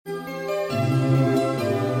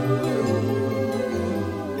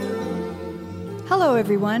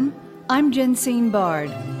everyone. I'm Jensine Bard,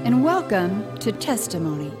 and welcome to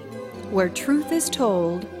Testimony, where truth is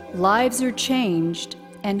told, lives are changed,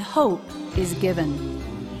 and hope is given.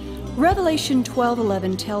 Revelation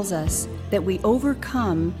 12:11 tells us that we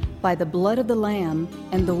overcome by the blood of the Lamb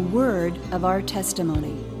and the word of our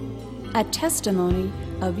testimony. A testimony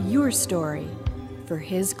of your story for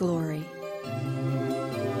His glory.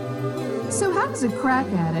 So how does a crack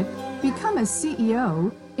addict become a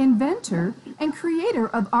CEO, inventor, and creator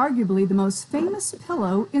of arguably the most famous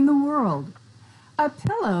pillow in the world? A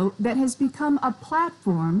pillow that has become a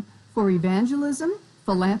platform for evangelism,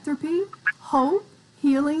 philanthropy, hope,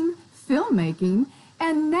 healing, filmmaking,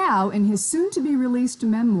 and now in his soon-to-be-released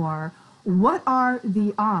memoir, What Are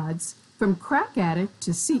the Odds? From Crack Addict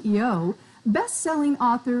to CEO, best-selling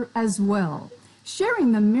author as well,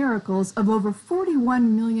 sharing the miracles of over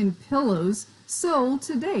 41 million pillows sold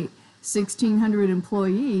to date, 1,600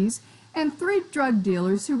 employees, and 3 drug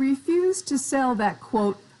dealers who refused to sell that,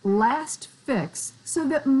 quote, last fix so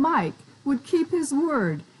that Mike would keep his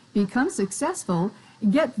word, become successful,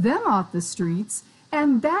 get them off the streets,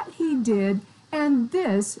 and that he did, and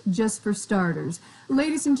this just for starters.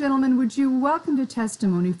 Ladies and gentlemen, would you welcome to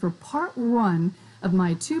Testimony for part 1 of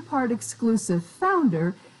my 2-part exclusive,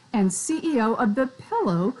 founder and CEO of the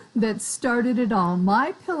pillow that started it all,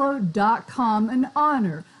 MyPillow.com. An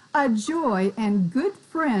honor, a joy, and good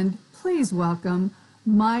friend. Please welcome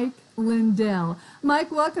Mike Lindell. Mike,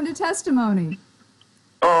 welcome to Testimony.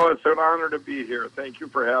 Oh, it's an honor to be here. Thank you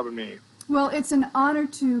for having me. Well, it's an honor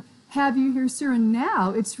to have you here, sir. And now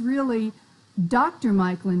it's really Dr.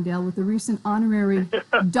 Mike Lindell with the recent honorary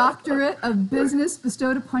doctorate of business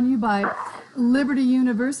bestowed upon you by Liberty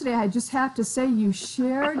University. I just have to say, you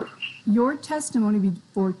shared your testimony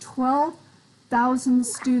before 12,000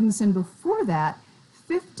 students, and before that,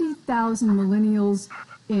 50,000 millennials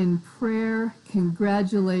in prayer.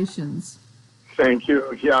 Congratulations. Thank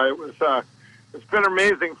you. Yeah, it's been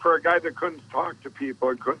amazing for a guy that couldn't talk to people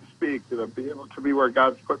and couldn't speak to be able to be where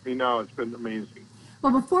God's put me now. It's been amazing.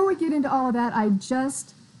 Well, before we get into all of that, I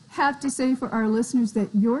just have to say for our listeners that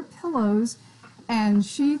your pillows and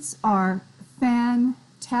sheets are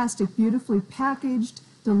fantastic, beautifully packaged,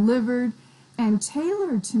 delivered, and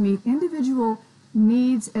tailored to meet individual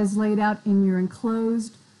needs as laid out in your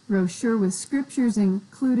enclosed brochure with scriptures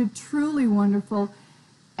included. Truly wonderful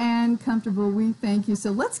and comfortable. We thank you.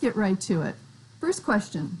 So let's get right to it. First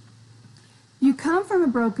question. You come from a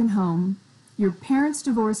broken home. Your parents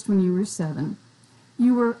divorced when you were 7.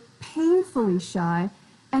 You were painfully shy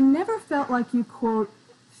and never felt like you, quote,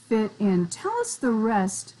 fit in. Tell us the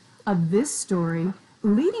rest of this story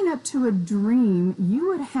leading up to a dream you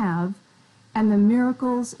would have and the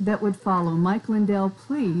miracles that would follow. Mike Lindell,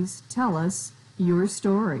 please tell us your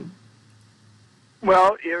story.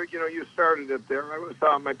 Well, you started it there. I was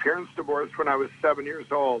my parents divorced when I was 7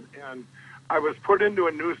 years old, and I was put into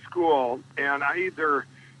a new school, and I either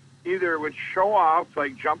would show off,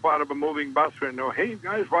 like jump out of a moving bus window, hey,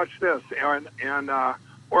 guys, watch this, or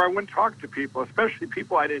I wouldn't talk to people, especially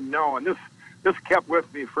people I didn't know. And this kept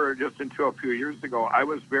with me for just until a few years ago. I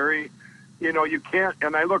was very, you can't,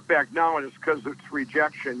 and I look back now, and it's because it's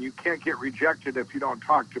rejection. You can't get rejected if you don't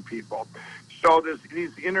talk to people. So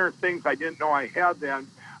these inner things I didn't know I had then.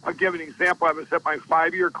 I'll give an example. I was at my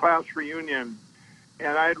 5-year class reunion,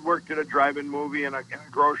 and I had worked at a drive-in movie and a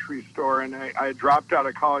grocery store, and I had dropped out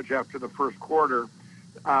of college after the first quarter.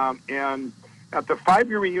 And at the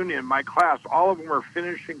 5-year reunion, my class, all of them were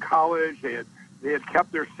finishing college. They had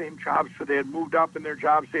kept their same jobs, so they had moved up in their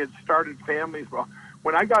jobs. They had started families. Well,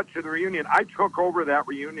 when I got to the reunion, I took over that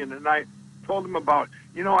reunion, and I told them about,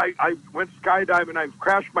 I went skydiving. I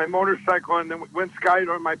crashed my motorcycle and then went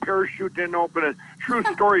skydiving. My parachute didn't open. True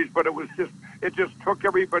stories, but it just took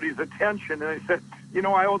everybody's attention. And I said,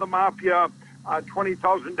 I owe the mafia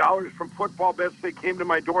 $20,000 from football bets. They came to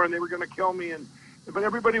my door and they were going to kill me. But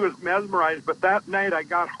everybody was mesmerized. But that night I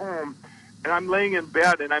got home and I'm laying in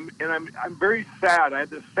bed and I'm very sad. I had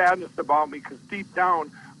this sadness about me because deep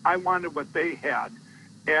down I wanted what they had.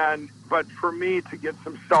 But for me to get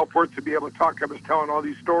some self-worth to be able to talk, I was telling all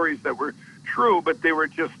these stories that were true, but they were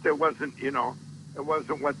just, it wasn't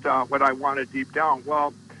what I wanted deep down.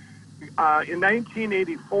 Well, in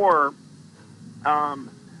 1984, I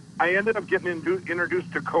ended up getting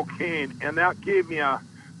introduced to cocaine, and that gave me a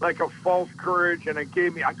false courage, and I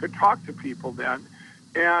could talk to people then.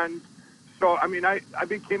 And so, I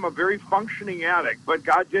became a very functioning addict, but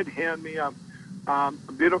God did hand me a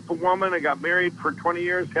beautiful woman. I got married for 20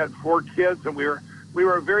 years, had 4 kids, and we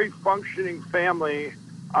were a very functioning family.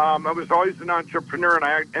 I was always an entrepreneur, and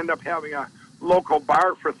I ended up having a local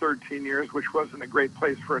bar for 13 years, which wasn't a great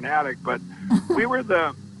place for an addict, but we were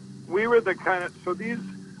the kind of, so these,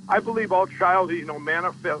 I believe all child,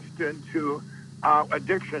 manifest into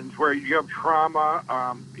addictions where you have trauma,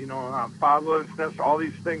 fatherlessness, all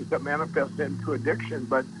these things that manifest into addiction.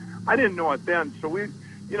 But I didn't know it then. So we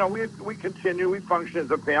continue, we function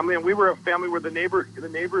as a family, and we were a family where the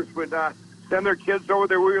neighbors would send their kids over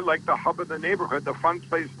there. We were like the hub of the neighborhood, the fun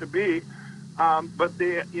place to be. But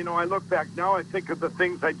I look back now, I think of the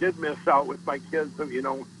things I did miss out with my kids,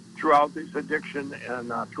 throughout this addiction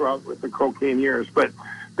and throughout with the cocaine years. But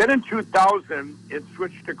then in 2000, it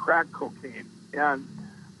switched to crack cocaine. And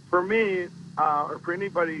for me, or for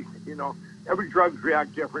anybody, every drug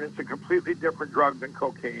react different. It's a completely different drug than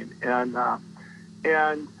cocaine. And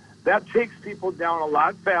that takes people down a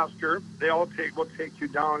lot faster. They all will take you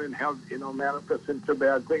down and have, manifest into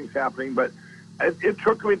bad things happening. But it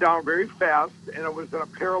took me down very fast, and it was in a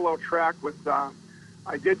parallel track with,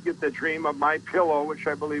 I did get the dream of My Pillow, which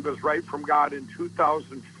I believe is right from God, in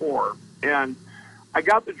 2004. And I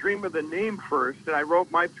got the dream of the name first, and I wrote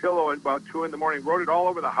My Pillow at about 2 a.m, wrote it all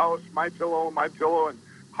over the house, My Pillow, and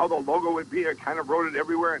how the logo would be. I kind of wrote it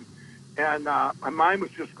everywhere, and my mind was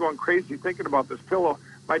just going crazy thinking about this pillow.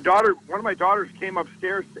 One of my daughters came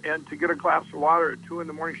upstairs and to get a glass of water at 2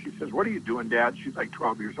 a.m. She says, "What are you doing, Dad?" She's like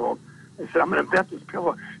 12 years old. I said, "I'm going to invent this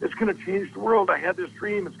pillow. It's going to change the world. I had this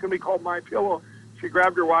dream. It's going to be called My Pillow." She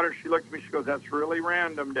grabbed her water. She looked at me. She goes, "That's really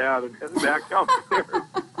random, Dad," and headed back downstairs.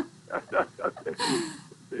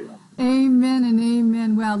 Amen and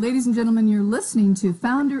amen. Well, ladies and gentlemen, you're listening to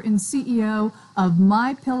founder and CEO of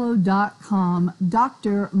MyPillow.com,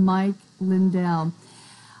 Dr. Mike Lindell.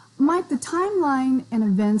 Mike, the timeline and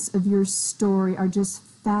events of your story are just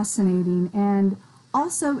fascinating and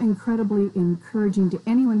also incredibly encouraging to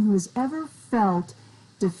anyone who has ever felt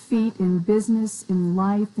defeat in business, in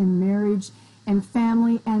life, in marriage, and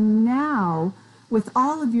family, and now with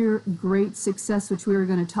all of your great success, which we are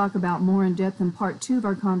going to talk about more in depth in part 2 of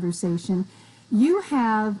our conversation, you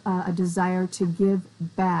have a desire to give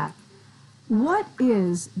back. What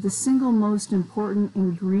is the single most important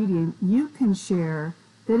ingredient you can share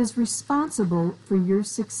that is responsible for your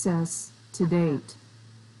success to date?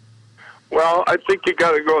 Well, I think you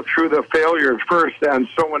got to go through the failures first. And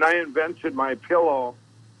so when I invented My Pillow,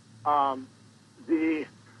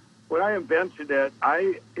 when I invented it,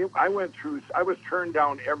 I was turned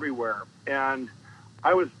down everywhere, and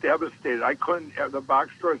I was devastated. I couldn't, the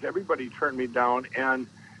box stores, everybody turned me down, and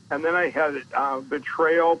then I had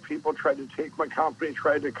betrayal. People tried to take my company,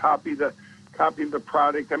 tried to copy the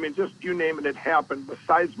product. I mean, just you name it, it happened,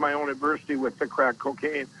 besides my own adversity with the crack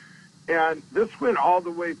cocaine. And this went all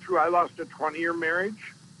the way through. I lost a 20-year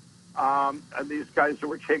marriage. And these guys that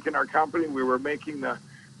were taking our company, we were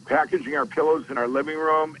packaging our pillows in our living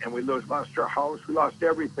room, and we lost our house. We lost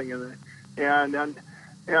everything in it.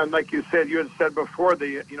 And like you said, you had said before,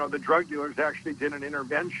 the drug dealers actually did an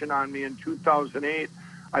intervention on me in 2008.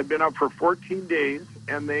 I'd been up for 14 days,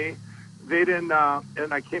 and they didn't,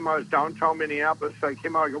 and I came out, it was downtown Minneapolis. I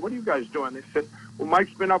came out, I go, "What are you guys doing?" They said, "Well,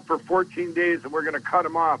 Mike's been up for 14 days, and we're going to cut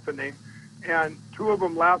him off." And 2 of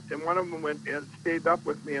them left, and one of them went and stayed up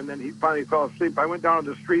with me, and then he finally fell asleep. I went down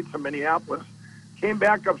to the streets of Minneapolis, came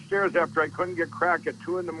back upstairs after I couldn't get crack at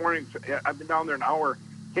 2 a.m. I've been down there an hour.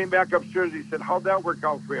 Came back upstairs. He said, "How'd that work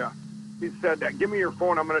out for you?" He said, "Give me your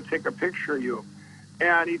phone. I'm going to take a picture of you."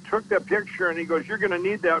 And he took that picture, and he goes, "You're going to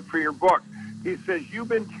need that for your book." He says, "You've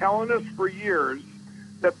been telling us for years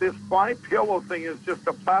that this My Pillow thing is just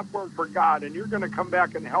a platform for God, and you're going to come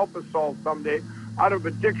back and help us all someday out of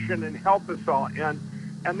addiction and help us all." And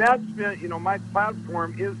that's been, my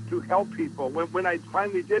platform is to help people. When I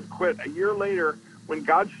finally did quit a year later, when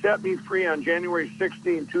God set me free on January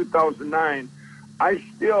 16, 2009, I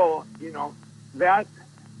still, that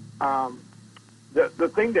the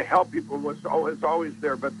thing to help people was always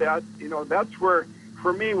there. But that, that's where,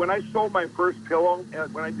 for me, when I sold my first pillow,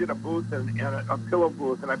 when I did a booth and a pillow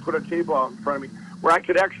booth, and I put a table out in front of me where I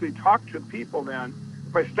could actually talk to people then.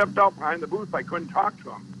 If I stepped out behind the booth, I couldn't talk to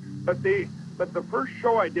them. But the first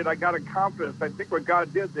show I did, I got a confidence. I think what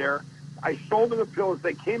God did there, I sold them the pillows.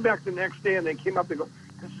 They came back the next day, and they came up, they go,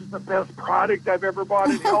 "This is the best product I've ever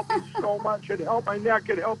bought. It helped me so much. It helped my neck.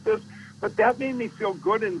 It helped this." But that made me feel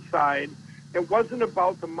good inside. It wasn't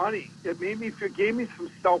about the money. It made me feel, gave me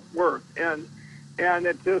some self-worth. And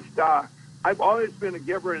it just, I've always been a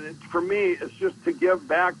giver, and for me, it's just to give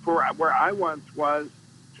back for where I once was,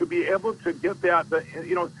 to be able to get that,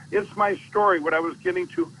 it's my story, what I was getting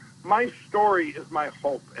to. My story is my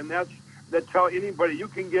hope, and that tell anybody, you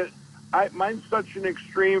can get, mine's such an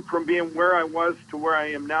extreme from being where I was to where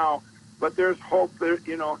I am now, but there's hope that,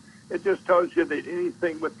 it just tells you that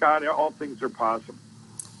anything with God, all things are possible.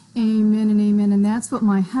 Amen and amen. And that's what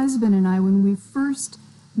my husband and I, when we first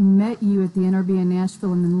met you at the NRB in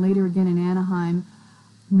Nashville and then later again in Anaheim,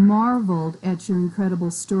 marveled at your incredible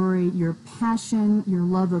story, your passion, your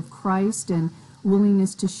love of Christ, and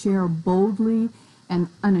willingness to share boldly and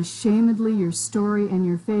unashamedly your story and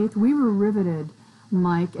your faith. We were riveted,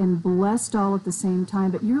 Mike, and blessed all at the same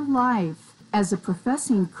time. But your life as a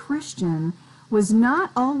professing Christian was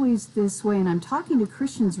not always this way. And I'm talking to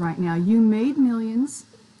Christians right now. You made millions,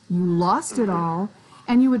 you lost it all,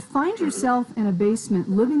 and you would find yourself in a basement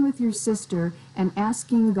living with your sister and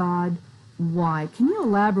asking God why. Can you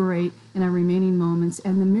elaborate in our remaining moments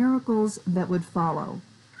and the miracles that would follow?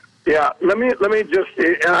 Yeah, let me just,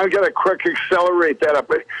 and I've got to quick accelerate that up.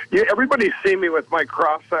 But everybody's seen me with my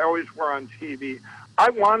cross I always wear on TV. I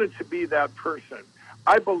wanted to be that person.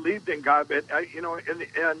 I believed in God, but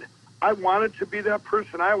and I wanted to be that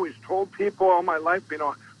person. I always told people all my life,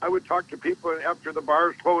 I would talk to people after the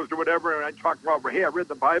bars closed or whatever, and I'd talk about, hey, I read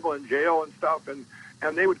the Bible in jail and stuff, and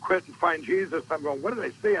they would quit and find Jesus. I'm going, what did I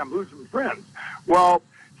say? I'm losing friends. Well,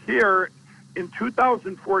 here in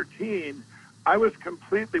 2014,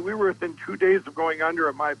 we were within 2 days of going under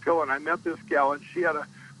at My Pillow, and I met this gal, and she had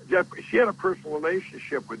a personal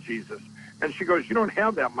relationship with Jesus. And she goes, you don't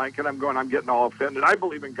have that, Mike. And I'm going, I'm getting all offended. I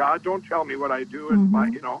believe in God. Don't tell me what I do. And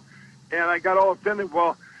and I got all offended.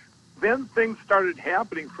 Well, then things started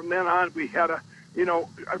happening. From then on, we had I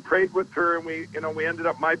prayed with her, and we ended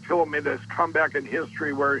up, My Pillow made this comeback in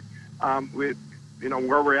history where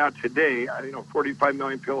where we're at today, 45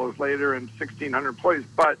 million pillows later and 1,600 employees.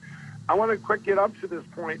 But I want to quick get up to this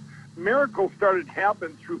point. Miracles started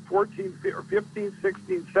happening through 14, or 15,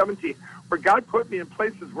 16, 17, where God put me in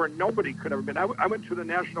places where nobody could have been. I went to the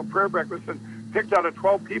National Prayer Breakfast and picked out of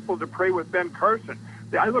 12 people to pray with Ben Carson.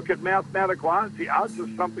 I look at mathematical odds, the odds of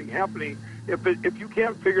something happening. If you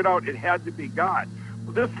can't figure it out, it had to be God.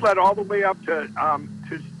 Well, this led all the way up to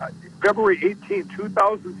February 18,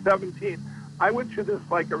 2017. I went to this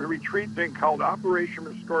a retreat thing called Operation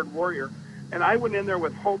Restored Warrior. And I went in there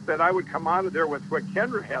with hope that I would come out of there with what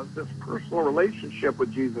Kendra has, this personal relationship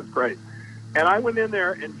with Jesus Christ. And I went in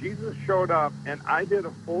there, and Jesus showed up, and I did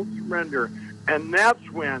a full surrender. And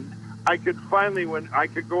that's when I could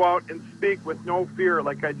go out and speak with no fear,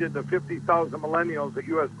 like I did the 50,000 millennials at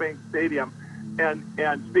U.S. Bank Stadium, and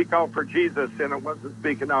speak out for Jesus, and it wasn't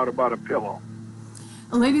speaking out about a pillow.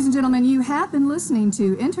 Ladies and gentlemen, you have been listening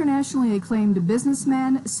to internationally acclaimed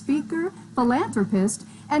businessman, speaker, philanthropist,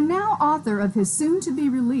 and now author of his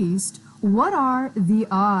soon-to-be-released What Are the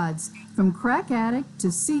Odds? From crack addict to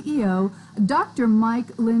CEO, Dr.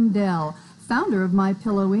 Mike Lindell, founder of My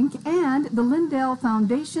Pillow Inc. and the Lindell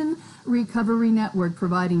Foundation Recovery Network,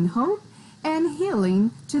 providing hope and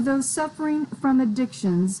healing to those suffering from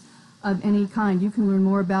addictions of any kind. You can learn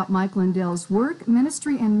more about Mike Lindell's work,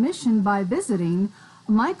 ministry, and mission by visiting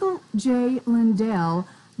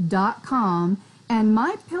michaeljlindell.com and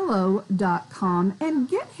mypillow.com and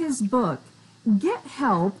get his book, get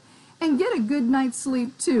help, and get a good night's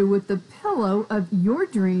sleep too with the pillow of your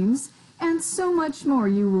dreams and so much more.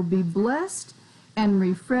 You will be blessed and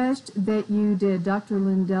refreshed that you did. Dr.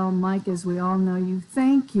 Lindell, Mike, as we all know you,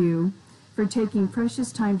 thank you for taking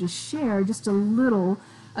precious time to share just a little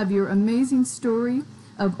of your amazing story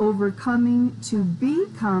of overcoming to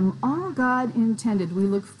become all God intended. We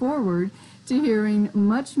look forward to hearing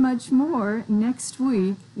much, much more next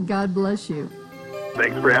week. God bless you.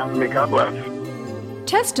 Thanks for having me. God bless.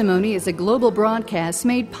 Testimony is a global broadcast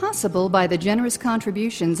made possible by the generous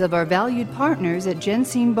contributions of our valued partners at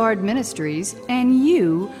Jensine Bard Ministries and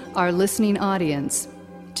you, our listening audience.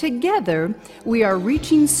 Together, we are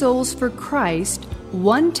reaching souls for Christ,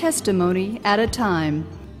 one testimony at a time.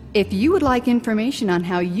 If you would like information on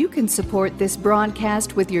how you can support this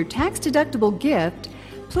broadcast with your tax-deductible gift,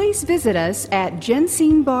 please visit us at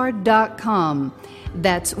jensinebard.com.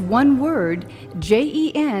 That's one word,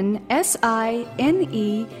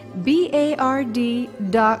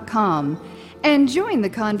 JENSINEBARD.com. And join the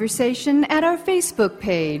conversation at our Facebook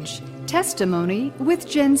page, Testimony with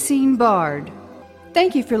Jensine Bard.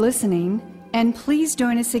 Thank you for listening, and please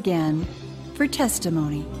join us again for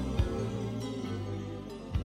Testimony.